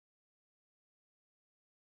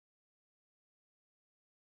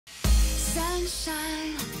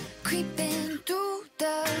sunshine creeping through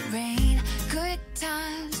the rain. Good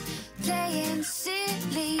times playing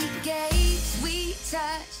silly games. We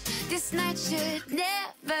touch. This night should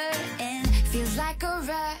never end. Feels like a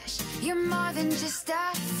rush. You're more than just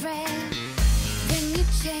a friend. Then you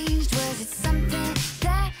changed. Was it something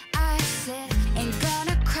that I said? Ain't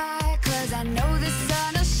gonna cry, 'cause I know the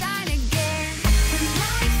sun will shine again. When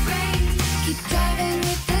life rains, keep driving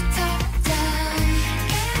with the top down.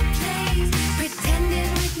 Airplanes,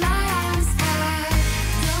 pretending with my arms high.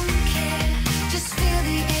 Don't care, just feel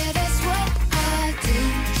the air, that's what I do.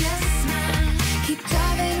 Just smile, keep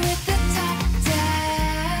driving with the top down.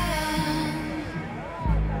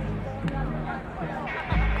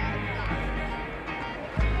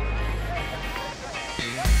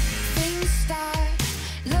 Things start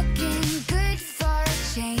looking good for a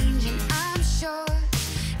change, and I'm sure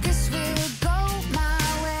this will go my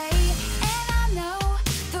way. And I know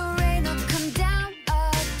the rain will come down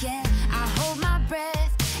again. I hold my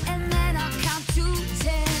breath and then I'll count to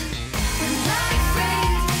 10. When life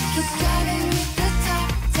rains, keep driving with the top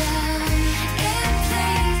down.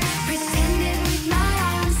 Airplanes, pretending with my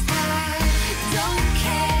arms high. Don't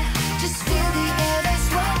care, just feel the air, that's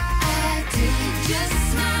what I do. Just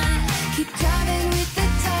smile, keep driving with the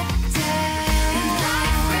top down. When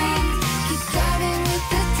life rains, keep driving with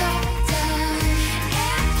the top down.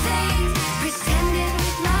 Airplanes, pretending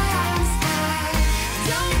with my arms high.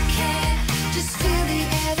 Don't care, just feel the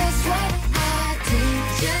air, that's what I do.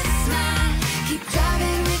 Just smile, keep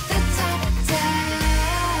driving with the top down.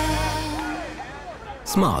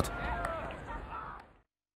 Smart.